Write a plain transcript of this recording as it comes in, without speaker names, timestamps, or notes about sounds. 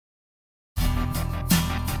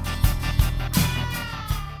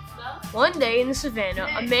One day in the savannah,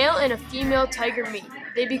 a male and a female tiger meet.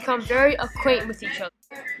 They become very acquainted with each other.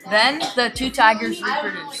 Then the two tigers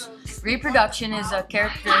reproduce. Reproduction is a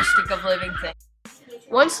characteristic of living things.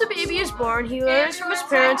 Once the baby is born, he learns from his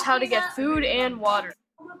parents how to get food and water.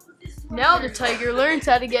 Now the tiger learns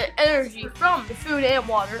how to get energy from the food and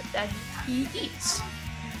water that he eats.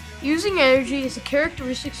 Using energy is a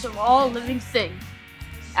characteristic of all living things.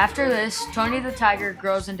 After this, Tony the tiger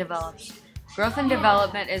grows and develops. Growth and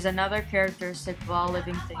development is another characteristic of all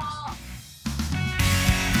living things.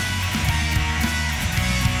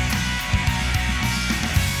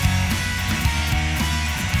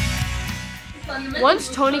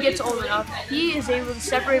 Once Tony gets old enough, he is able to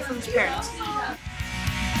separate from his parents.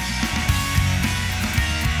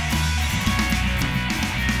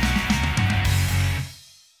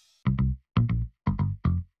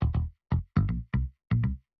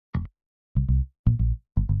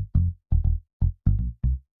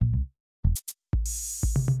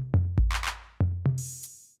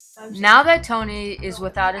 Now that Tony is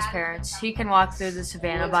without his parents, he can walk through the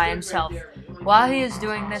savannah by himself. While he is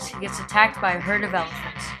doing this, he gets attacked by a herd of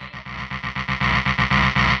elephants.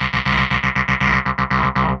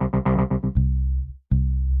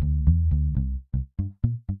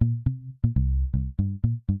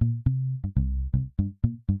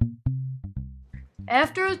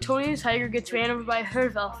 After Tony the tiger gets ran over by a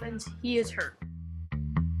herd of elephants, he is hurt.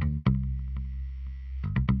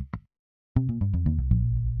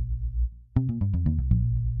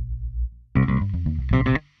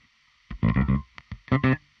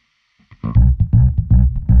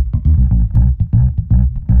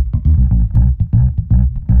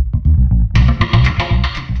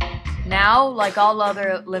 Now, like all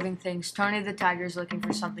other living things, Tony the tiger is looking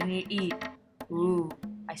for something to eat. Ooh,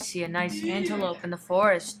 I see a nice antelope in the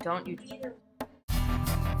forest, don't you?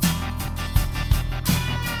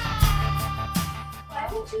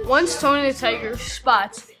 Once Tony the tiger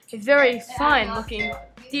spots a very fine-looking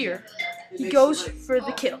deer, he goes for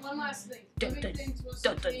the kill.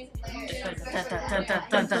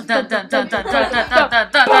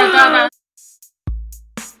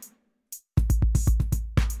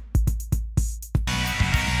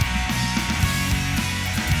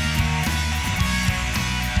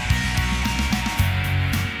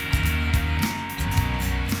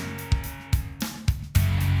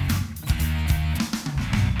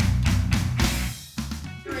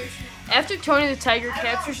 After Tony the tiger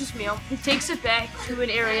captures his meal, he takes it back to an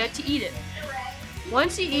area to eat it.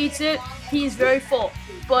 Once he eats it, he is very full,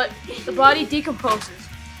 but the body decomposes.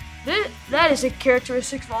 That is a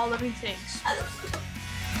characteristic of all living things.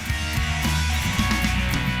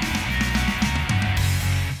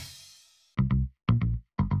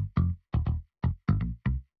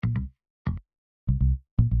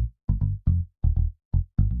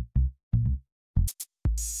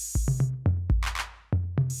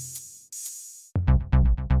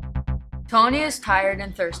 Tony is tired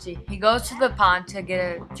and thirsty. He goes to the pond to get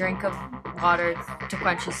a drink of water to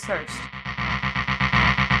quench his thirst.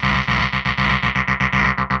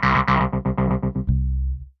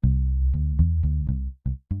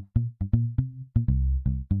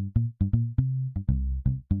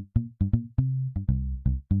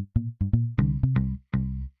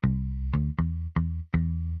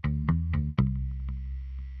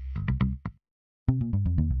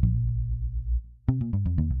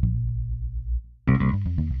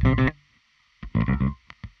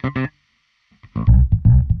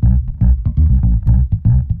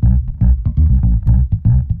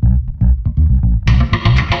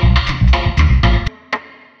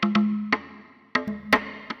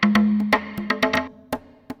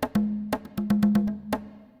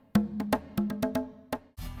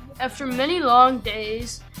 After many long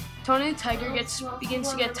days, Tony the tiger begins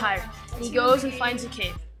to get tired, and he goes and finds a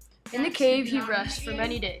cave. In the cave, he rests for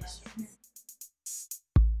many days.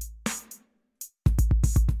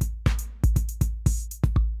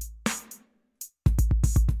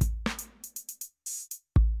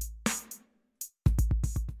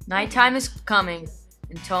 Nighttime is coming,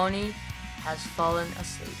 and Tony has fallen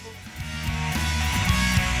asleep.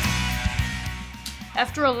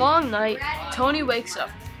 After a long night, Tony wakes up.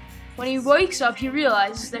 When he wakes up, he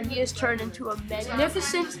realizes that he has turned into a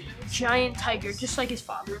magnificent giant tiger, just like his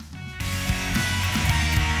father.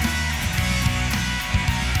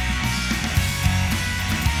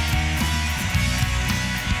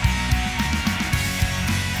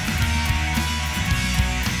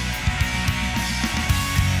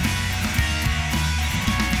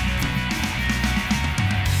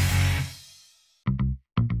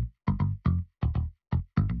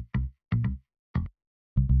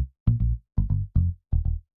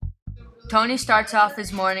 Tony starts off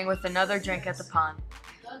his morning with another drink at the pond.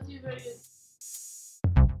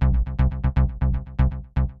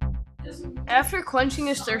 After quenching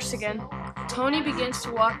his thirst again, Tony begins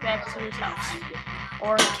to walk back to his house,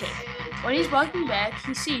 or cave. When he's walking back,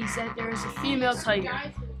 he sees that there is a female tiger.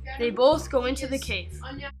 They both go into the cave.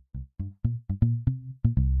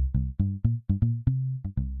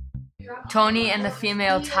 Tony and the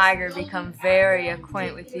female tiger become very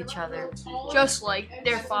acquainted with each other, just like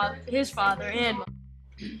his father and mother.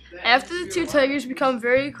 After the two tigers become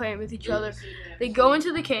very acquainted with each other, they go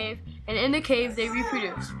into the cave, and in the cave they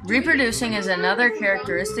reproduce. Reproducing is another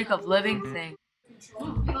characteristic of living things.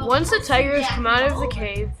 Once the tigers come out of the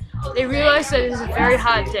cave, they realize that it is a very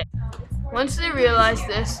hot day. Once they realize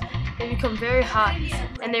this, they become very hot,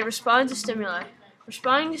 and they respond to stimuli.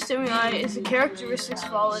 Responding to stimuli is the characteristics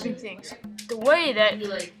of all living things. The way that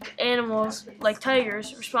animals, like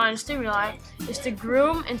tigers, respond to stimuli is to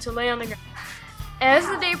groom and to lay on the ground. As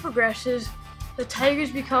the day progresses, the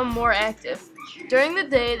tigers become more active. During the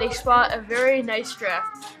day, they spot a very nice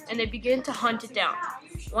giraffe, and they begin to hunt it down.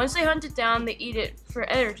 Once they hunt it down, they eat it for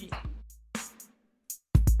energy.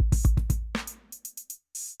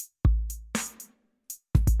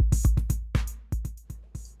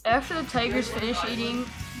 After the tigers finish eating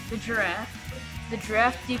the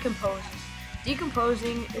giraffe decomposes.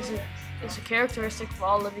 Decomposing is a characteristic of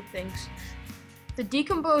all living things. The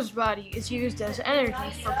decomposed body is used as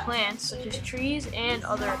energy for plants such as trees and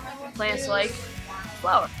other plants like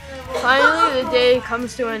flowers. Finally, the day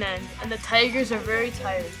comes to an end, and the tigers are very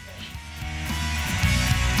tired.